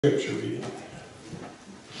Scripture reading.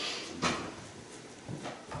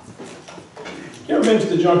 You ever been to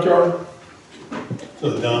the junkyard? To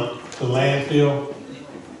the dump, to the landfill?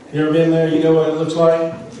 You ever been there? You know what it looks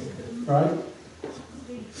like? Right?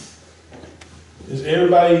 Does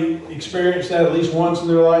everybody experience that at least once in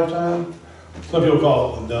their lifetime? Some people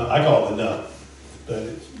call it the dump. I call it the dump. But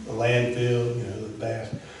it's a landfill, you know, the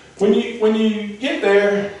bath. When you get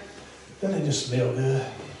there, doesn't it just smell good?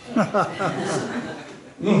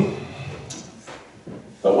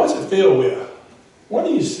 But what's it filled with? What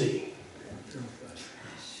do you see?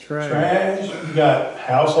 Trash. We got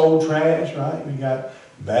household trash, right? We got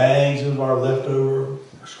bags of our leftover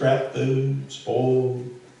scrap food, spoiled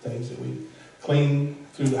things that we clean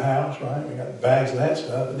through the house, right? We got bags of that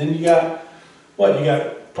stuff. And then you got, what? You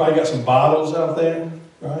got, probably got some bottles out there,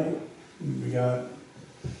 right? We got,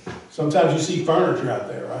 sometimes you see furniture out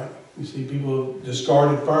there, right? You see people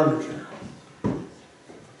discarded furniture.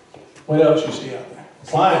 What else you see out there?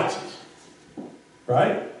 Appliances,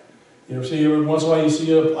 right? You ever see, every once in a while you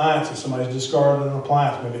see appliances, somebody's discarded an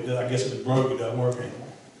appliance, maybe I guess it's broke, it doesn't work anymore.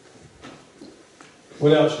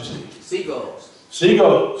 What else you see? Seagulls.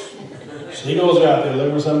 Seagulls. Seagulls are out there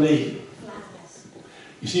looking for something to eat.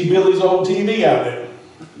 You see Billy's old TV out there.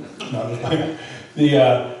 No, I'm just playing.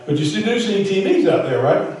 But you do see TVs out there,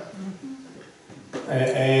 right?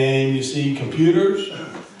 And you see computers.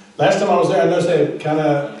 Last time I was there, I noticed they kind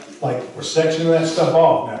of like we're sectioning that stuff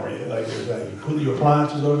off now. Like you put your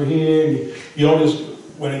appliances over here. And you don't just,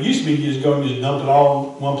 when it used to be, you just go and just dump it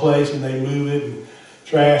all in one place and they move it and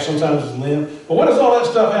trash. Sometimes it's limb. But what does all that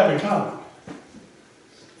stuff have in common?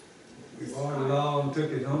 We bought it all and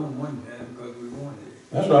took it home one time because we wanted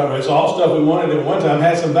it. That's right. It's all stuff we wanted at one time,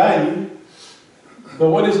 had some value.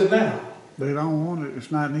 But what is it now? They don't want it.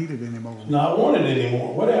 It's not needed anymore. It's not wanted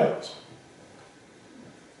anymore. What else?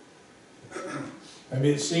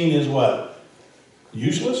 Maybe it's seen as what?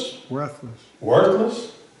 Useless? Worthless.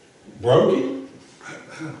 Worthless? Broken?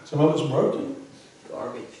 Some of it's broken.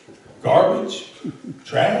 Garbage. Garbage?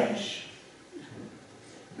 Trash?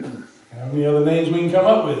 How many other names we can come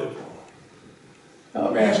up with? Now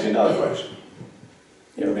let me ask you another question.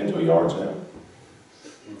 You ever been to a yard sale?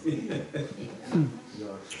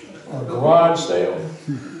 Or a garage sale?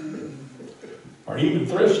 Or even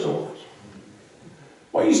thrift stores?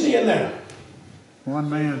 What do you see in there? One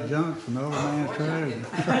man's junk and another man's treasure.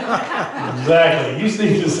 Exactly. You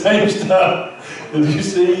see the same stuff that you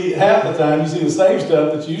see half the time. You see the same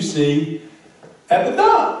stuff that you see at the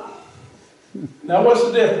dump. Now, what's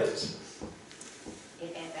the difference?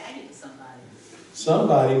 It had value to somebody.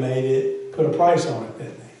 Somebody made it, put a price on it,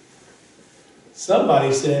 didn't they?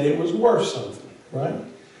 Somebody said it was worth something, right?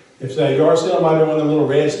 If the yard sale might have been one of them little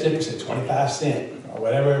red stickers that said 25 cents or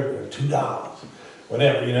whatever, or $2,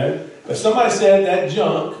 whatever, you know. But somebody said that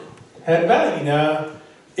junk had value. Now,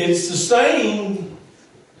 it's the same,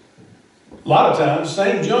 a lot of times, the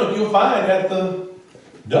same junk you'll find at the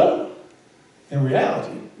dump in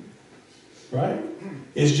reality, right?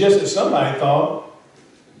 It's just that somebody thought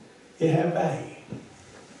it had value.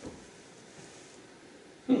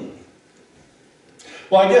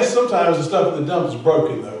 Well, I guess sometimes the stuff at the dump is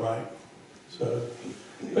broken though, right? So,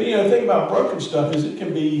 but you know, the thing about broken stuff is it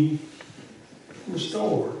can be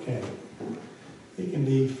restored, can't it? It can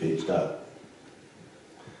be fixed up.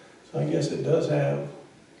 So I guess it does have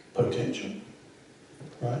potential,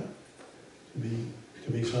 right? To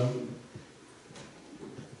be something.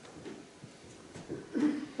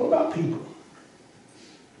 What about people?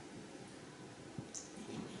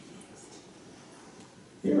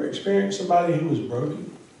 You ever experienced somebody who was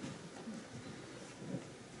broken?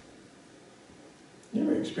 You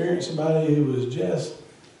ever experienced somebody who was just,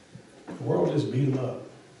 the world just beat them up?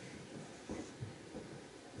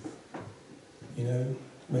 You know,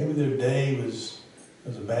 maybe their day was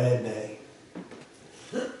a bad day.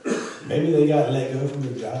 Maybe they got let go from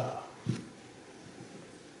their job.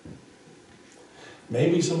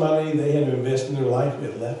 Maybe somebody they had to invest in their life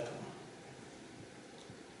had left them.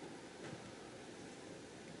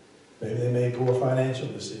 Maybe they made poor financial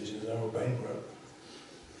decisions and were bankrupt.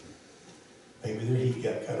 Maybe their heat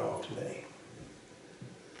got cut off today.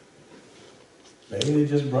 Maybe they're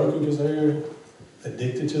just broken because they're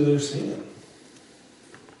addicted to their sin.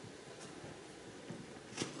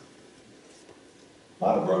 A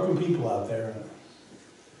lot of broken people out there.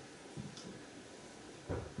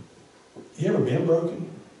 You ever been broken?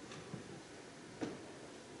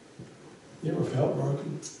 You ever felt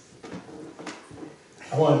broken?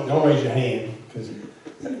 Don't raise your hand, because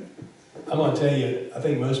I'm going to tell you, I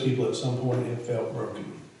think most people at some point have felt broken.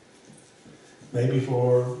 Maybe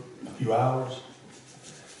for a few hours,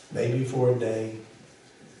 maybe for a day,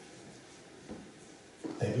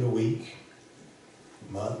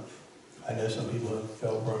 know some people have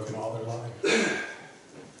felt broken all their life.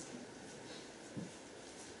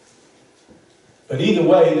 But either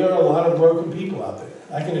way, there are a lot of broken people out there.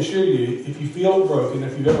 I can assure you, if you feel broken,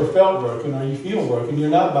 if you've ever felt broken, or you feel broken, you're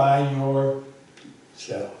not by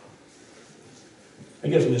yourself. I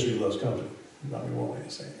guess misery loves company. Not one way to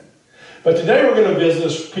say it. But today we're going to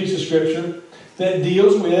visit a piece of scripture that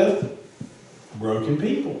deals with broken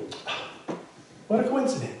people. What a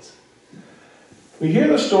coincidence. We hear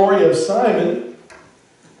the story of Simon.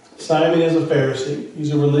 Simon is a Pharisee.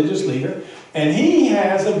 He's a religious leader. And he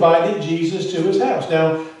has invited Jesus to his house.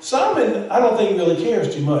 Now, Simon, I don't think really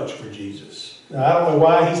cares too much for Jesus. Now, I don't know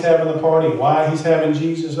why he's having the party, why he's having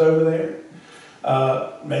Jesus over there.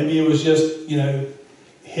 Maybe it was just,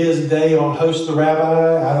 his day on Host the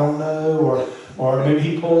Rabbi. I don't know. Or maybe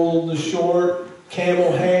he pulled the short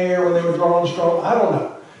camel hair when they were drawing straw. I don't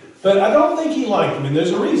know. But I don't think he liked him. And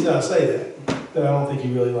there's a reason I say that I don't think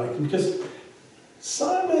he really liked him. Because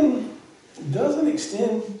Simon doesn't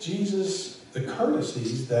extend Jesus the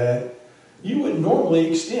courtesies that you would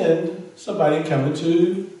normally extend somebody coming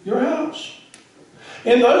to your house.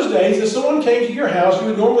 In those days, if someone came to your house, you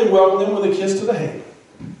would normally welcome them with a kiss to the hand.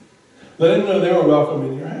 Let them know they were welcome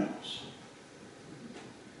in your house.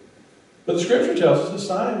 But the scripture tells us that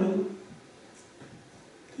Simon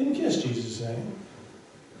didn't kiss Jesus' hand.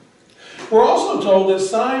 We're also told that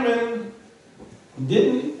Simon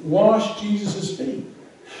didn't wash Jesus' feet.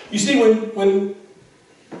 You see, when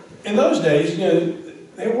in those days,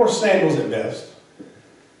 they wore sandals at best.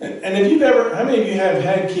 And if you've ever, how many of you have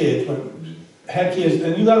had kids,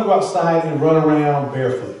 and you let them go outside and run around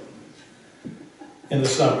barefoot in the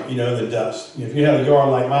summer, in the dust? If you had a yard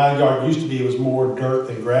like my yard used to be, it was more dirt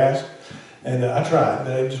than grass. And I tried,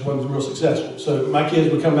 but it just wasn't real successful. So my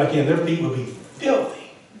kids would come back in, their feet would be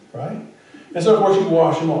filthy, right? And so, of course, you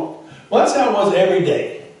wash them off. Well, that's how it was every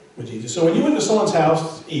day with Jesus. So when you went to someone's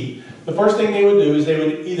house to eat, the first thing they would do is they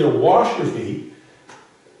would either wash your feet,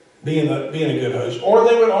 being a good host, or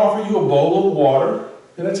they would offer you a bowl of water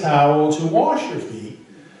and a towel to wash your feet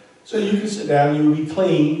so you could sit down and you would be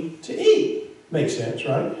clean to eat. Makes sense,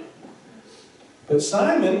 right? But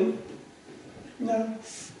Simon, no,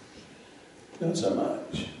 not so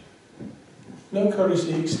much. No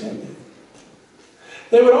courtesy extended.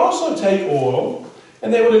 They would also take oil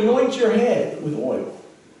and they would anoint your head with oil,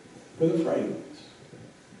 with a fragrance.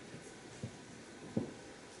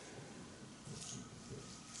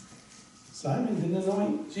 Simon didn't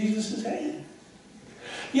anoint Jesus' head.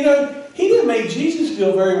 He didn't make Jesus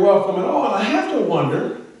feel very welcome at all. And I have to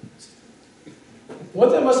wonder what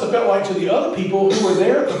that must have felt like to the other people who were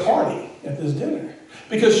there at the party, at this dinner.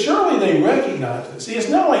 Because surely they recognized it. See, it's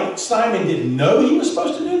not like Simon didn't know he was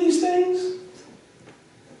supposed to do these things.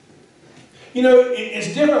 It's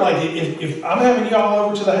different. Like if I'm having y'all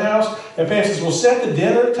over to the house and Pastor says, "We'll set the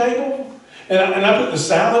dinner table," and I put the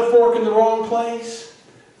salad fork in the wrong place.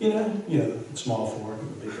 The small fork and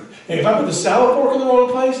the big one. And if I put the salad fork in the wrong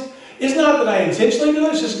place, it's not that I intentionally do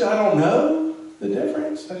it, it's just I don't know the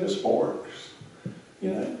difference. They're just forks.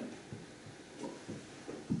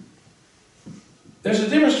 There's a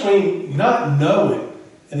difference between not knowing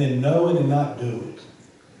and then knowing and not doing.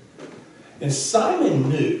 And Simon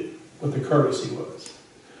knew what the courtesy was.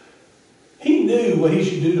 He knew what he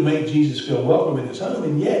should do to make Jesus feel welcome in his home,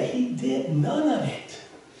 and yet he did none of it.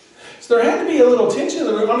 So there had to be a little tension in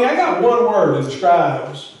the room. I got one word that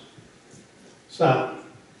describes Simon.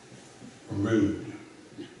 Rude.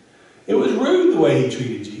 It was rude the way he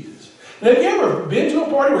treated Jesus. And have you ever been to a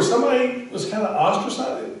party where somebody was kind of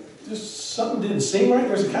ostracized? Just something didn't seem right?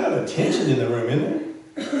 There's kind of a tension in the room, isn't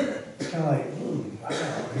there? It's kind of like,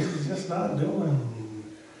 wow, he's just not doing.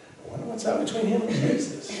 I wonder what's up between him and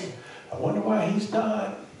Jesus. I wonder why he's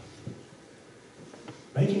not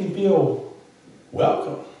making him feel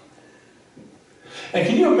welcome. And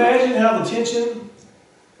can you imagine how the tension,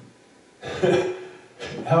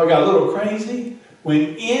 how it got a little crazy?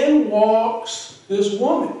 When in walks this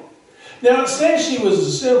woman. Now it says she was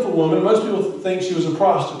a sinful woman. Most people think she was a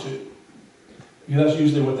prostitute. Because that's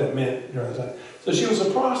usually what that meant during the time. So she was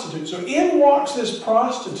a prostitute. So in walks this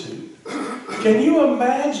prostitute. Can you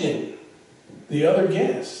imagine the other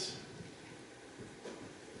guests?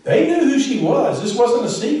 They knew who she was. This wasn't a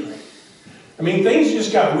secret. Things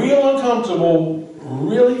just got real uncomfortable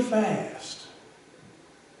really fast.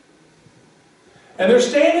 And they're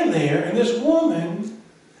standing there, and this woman,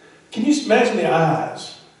 can you imagine the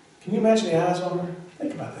eyes? Can you imagine the eyes on her?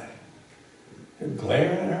 Think about that. They're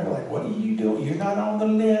glaring at her like, what are you doing? You're not on the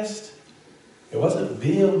list. It wasn't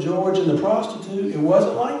Bill, George, and the prostitute. It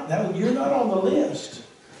wasn't like that. You're not on the list.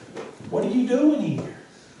 What are you doing here?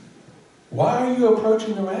 Why are you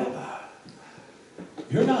approaching the rabbi?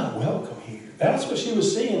 You're not welcome here. That's what she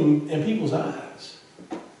was seeing in people's eyes.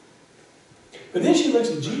 But then she looks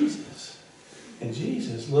at Jesus, and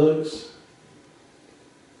Jesus looks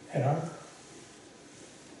at her.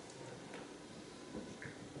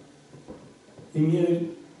 And you know,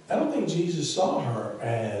 I don't think Jesus saw her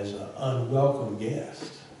as an unwelcome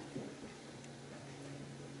guest.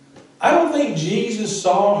 I don't think Jesus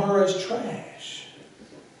saw her as trash.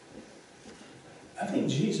 I think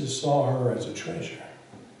Jesus saw her as a treasure.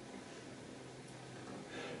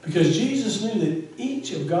 Because Jesus knew that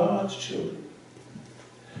each of God's children,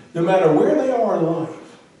 no matter where they are in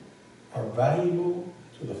life, are valuable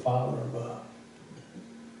to the Father above.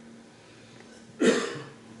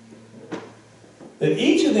 That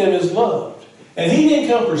each of them is loved. And he didn't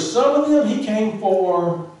come for some of them, he came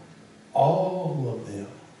for all of them.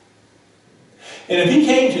 And if he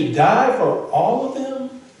came to die for all of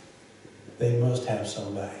them, they must have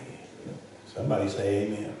some value. Somebody say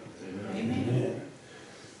amen. Amen. Amen.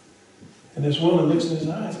 And this woman looks in his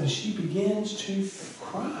eyes and she begins to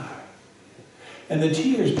cry. And the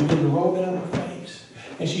tears begin to roll down her face.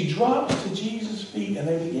 And she drops to Jesus' feet and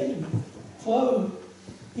they begin to flow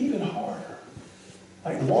even harder.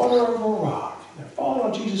 Like water over a rock. They're falling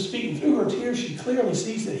on Jesus' feet, and through her tears she clearly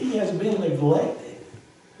sees that he has been neglected.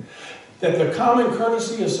 That the common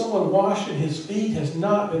courtesy of someone washing his feet has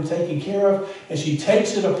not been taken care of, and she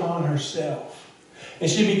takes it upon herself. And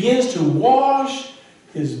she begins to wash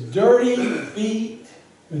his dirty feet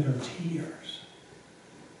with her tears.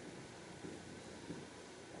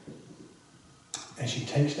 And she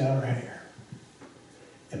takes down her hair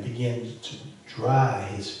and begins to dry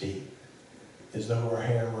his feet as though her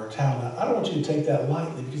hair were a towel. Now, I don't want you to take that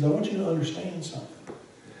lightly because I want you to understand something.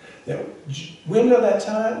 That women of that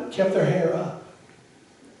time kept their hair up.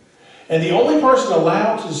 And the only person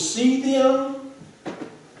allowed to see them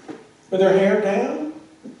with their hair down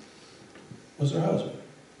was their husband.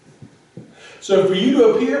 So for you to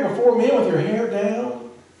appear before men with your hair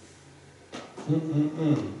down,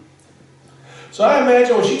 So I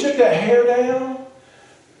imagine when she took that hair down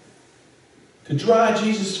to dry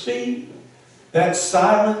Jesus' feet, that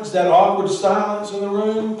silence, that awkward silence in the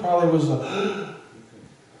room probably was a...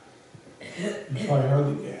 You probably heard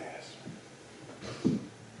the gasp.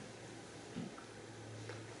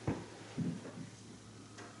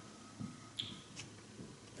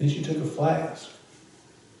 Then she took a flask,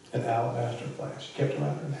 an alabaster flask. She kept it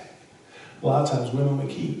around her neck. A lot of times women would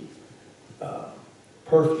keep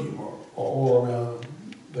perfume or oil around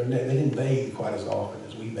their neck. They didn't bathe quite as often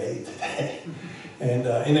as we bathe today.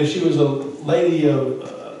 And if she was a lady of,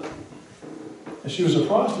 if she was a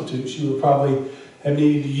prostitute, she would probably have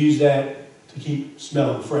needed to use that to keep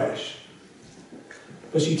smelling fresh.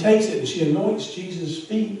 But she takes it and she anoints Jesus'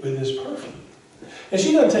 feet with this perfume. And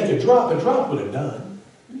she doesn't take a drop. A drop would have done.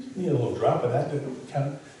 You just need a little drop of that to kind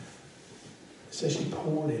of... It says she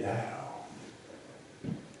poured it out.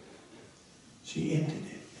 She emptied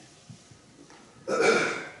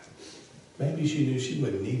it. Maybe she knew she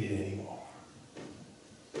wouldn't need it anymore.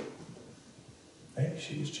 Maybe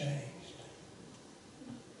she was changed.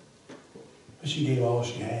 But she gave all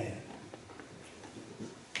she had.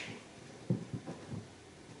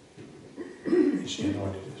 And she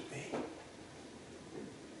anointed his feet.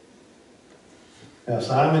 Now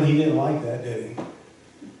Simon, he didn't like that, did he?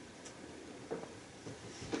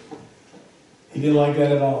 He didn't like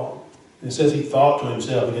that at all. It says he thought to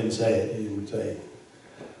himself. He didn't say it. He didn't say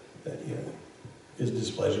that, his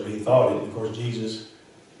displeasure, but he thought it. Of course, Jesus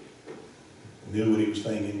knew what he was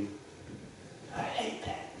thinking. I hate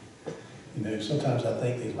that. Sometimes I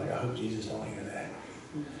think things like, I hope Jesus don't hear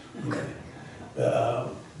that.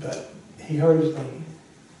 But he heard his thinking.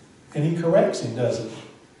 And he corrects him, doesn't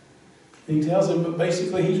he? He tells him, but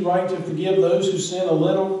basically he's right to forgive those who sin a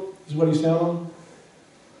little, is what he's telling him.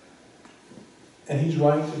 And he's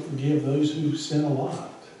right to forgive those who sin a lot.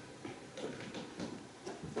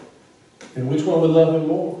 And which one would love him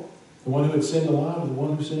more? The one who had sinned a lot or the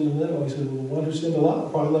one who sinned a little? He said, well, the one who sinned a lot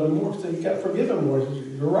would probably love him more. So you got to forgive him more. He said,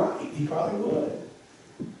 you're right. He probably would.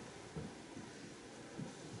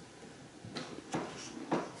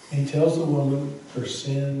 And he tells the woman her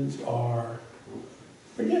sins are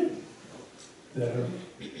forgiven. That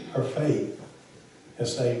her faith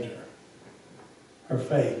has saved her. Her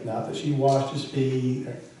faith, not that she washed his feet.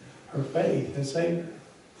 Her faith has saved her.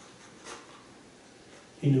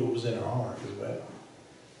 He knew it was in her heart as well.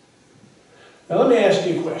 Now let me ask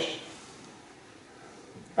you a question.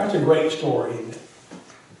 That's a great story, isn't it?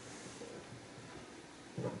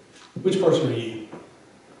 Which person are you?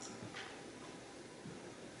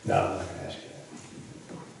 No, I'm not going to ask you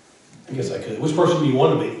that. I guess I could. Which person do you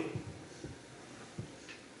want to be?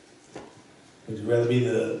 Would you rather be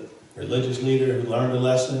the religious leader who learned a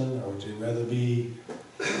lesson, or would you rather be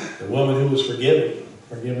the woman who was forgiven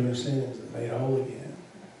her sins and made whole again?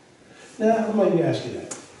 Now, I'm not going to ask you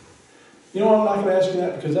that. You know why I'm not going to ask you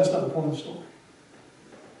that? Because that's not the point of the story.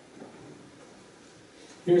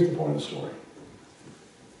 Here's the point of the story.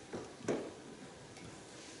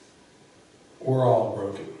 We're all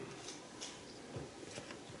broken.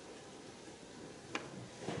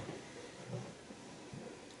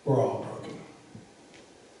 We're all broken.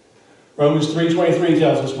 Romans 3:23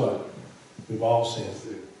 tells us what? We've all sinned.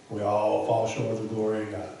 We all fall short of the glory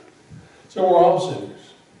of God. So we're all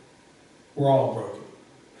sinners. We're all broken.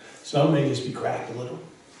 Some may just be cracked a little.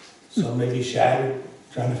 Some may be shattered,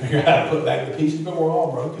 trying to figure out how to put back the pieces, but we're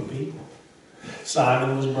all broken people.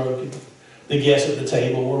 Simon was broken. The guests at the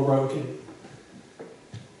table were broken.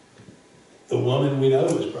 The woman we know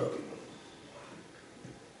is broken.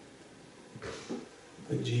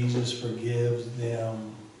 But Jesus forgives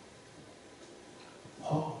them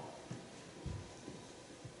all.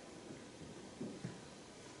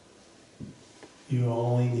 You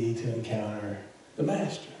only need to encounter the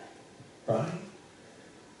Master, right?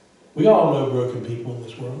 We all know broken people in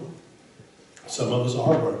this world. Some of us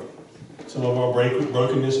are broken. Some of our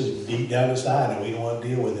brokenness is deep down inside, and we don't want to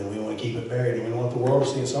deal with it. We want to keep it buried, and we don't want the world to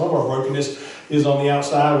see it. Some of our brokenness is on the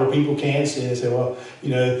outside where people can see it and say, well,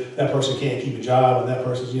 that person can't keep a job, and that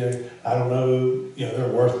person's, I don't know, they're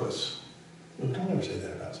worthless. Well, don't ever say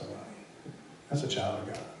that about somebody. That's a child of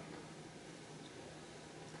God.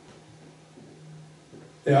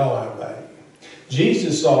 They all have value.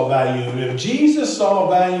 Jesus saw value in them. If Jesus saw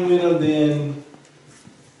value in them, then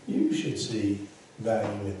you should see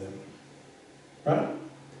value in them. Right?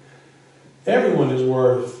 Everyone is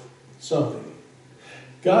worth something.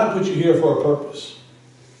 God put you here for a purpose.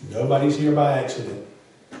 Nobody's here by accident.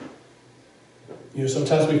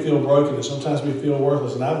 Sometimes we feel broken and sometimes we feel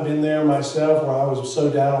worthless. And I've been there myself where I was so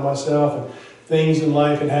down on myself and things in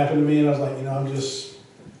life had happened to me and I was like, I'm just,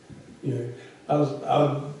 I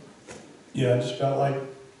just felt like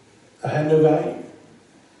I had no value.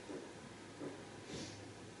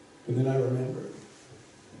 But then I remembered.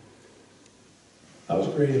 I was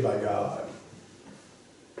created by God.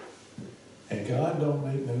 And God don't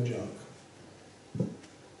make no junk.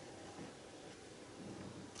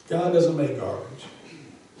 God doesn't make garbage.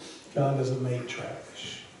 God doesn't make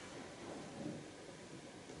trash.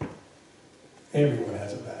 Everyone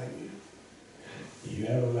has a value. You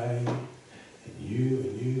have a value. And you,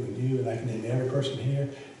 and you, and you. And I can name every person here.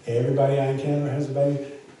 Everybody I encounter has a value.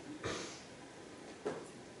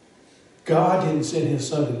 God didn't send his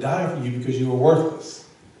son to die for you because you were worthless.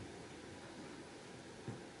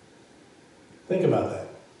 Think about that.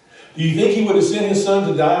 Do you think he would have sent his son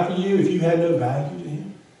to die for you if you had no value to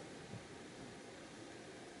him?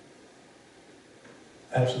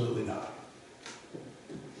 Absolutely not.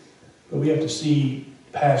 But we have to see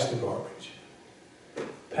past the garbage,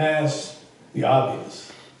 past the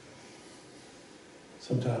obvious,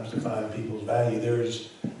 sometimes to find people's value.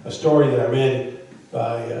 There's a story that I read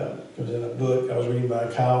by, it was in a book I was reading by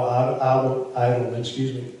Kyle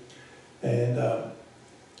Idleman, and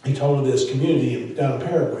he told of this community down in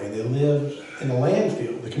Paraguay. They lived in a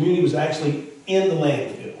landfill. The community was actually in the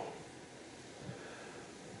landfill.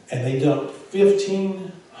 And they dumped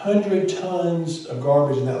 1,500 tons of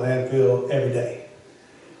garbage in that landfill every day.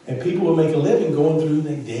 And people would make a living going through,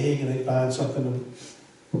 they dig and they find something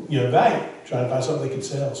of value, trying to find something they could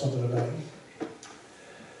sell, something of value.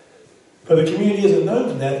 But the community isn't known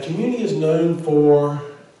for that. The community is known for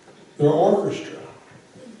their orchestra.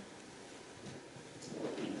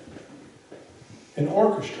 An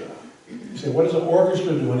orchestra. You say, what is an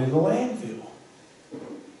orchestra doing in the landfill?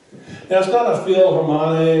 Now, it's not a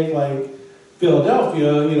philharmonic like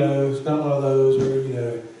Philadelphia, it's not one of those where,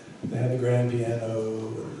 they have the grand piano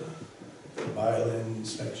and the violin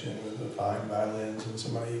section with the fine violins and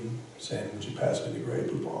somebody saying, would you pass me the Grey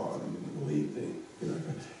Poupon and the lead thing?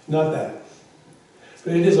 Not that.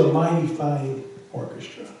 But it is a mighty fine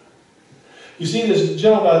orchestra. You see, this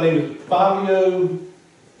gentleman by the name of Fabio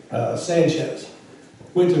Sanchez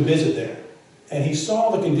went to visit there. And he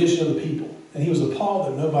saw the condition of the people. And he was appalled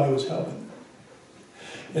that nobody was helping them.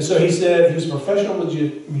 And so he said, he was a professional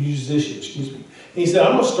musician, And he said,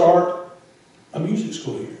 I'm going to start a music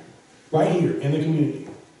school here, right here in the community.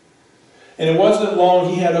 And it wasn't long,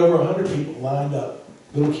 he had over 100 people lined up.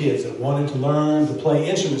 Little kids that wanted to learn to play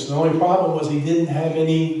instruments. The only problem was he didn't have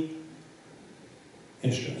any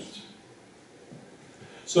instruments.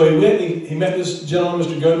 So he went, he met this gentleman,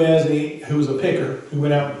 Mr. Gomez, who was a picker, who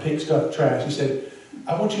went out and picked stuff, trash. He said,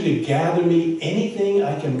 I want you to gather me anything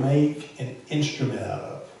I can make an instrument out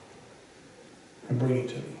of. and bring it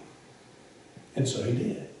to me. And so he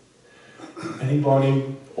did. And he brought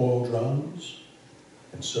him oil drums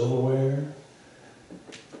and silverware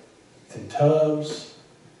and tubs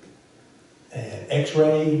and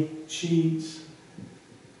x-ray sheets.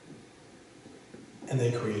 And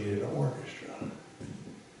they created an orchestra.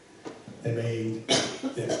 They made,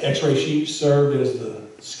 the x-ray sheets served as the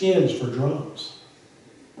skins for drums.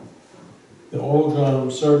 The oil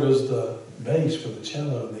drum served as the bass for the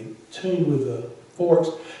cello. And they tuned with the forks.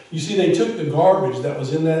 You see, they took the garbage that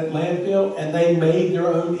was in that landfill and they made their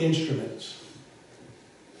own instruments.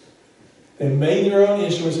 They made their own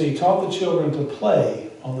instruments and he taught the children to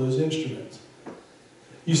play on those instruments.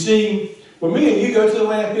 You see, when me and you go to the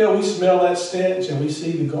landfill, we smell that stench and we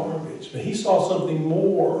see the garbage. But he saw something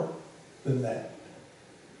more than that.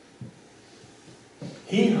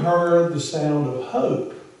 He heard the sound of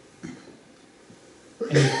hope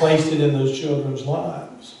and he placed it in those children's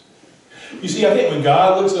lives. You see, I think when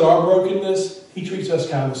God looks at our brokenness, he treats us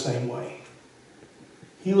kind of the same way.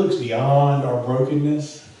 He looks beyond our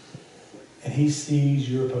brokenness and he sees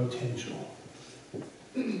your potential.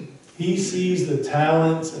 He sees the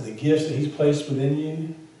talents and the gifts that he's placed within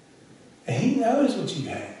you. And he knows what you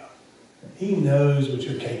have. He knows what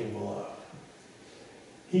you're capable of.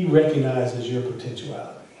 He recognizes your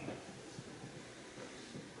potentiality.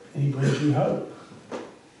 And he brings you hope.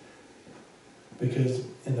 Because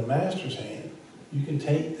in the master's hand, you can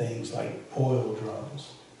take things like oil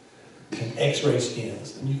drums and x-ray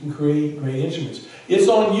skins, and you can create great instruments. It's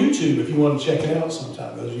on YouTube if you want to check it out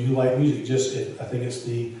sometime. Those of you who like music, I think it's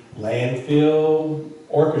the Landfill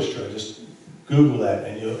Orchestra. Just Google that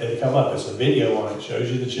and it'll come up. It's a video on it. It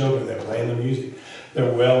shows you the children that are playing the music.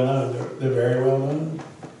 They're well known. They're very well known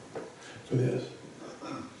for this.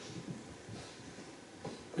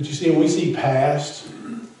 But you see, when we see past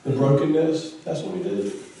the brokenness, that's what we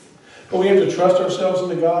do. But we have to trust ourselves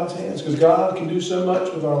into God's hands because God can do so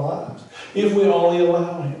much with our lives if we only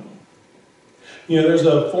allow him. You know, there's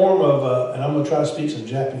a form of, and I'm going to try to speak some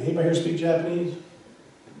Japanese. Anybody here speak Japanese?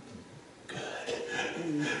 Good.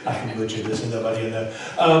 I can butcher this and nobody will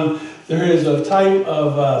know. There is a type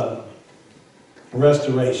of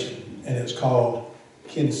restoration, and it's called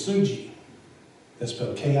kintsugi. That's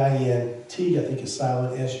spelled K-I-N-T, I think it's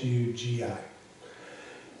silent, S-U-G-I.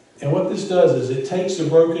 And what this does is it takes the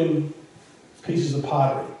broken pieces of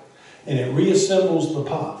pottery and it reassembles the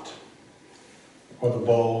pot or the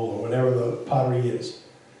bowl or whatever the pottery is.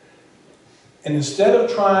 And instead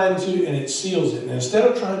of trying to, and it seals it, and instead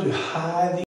of trying to hide the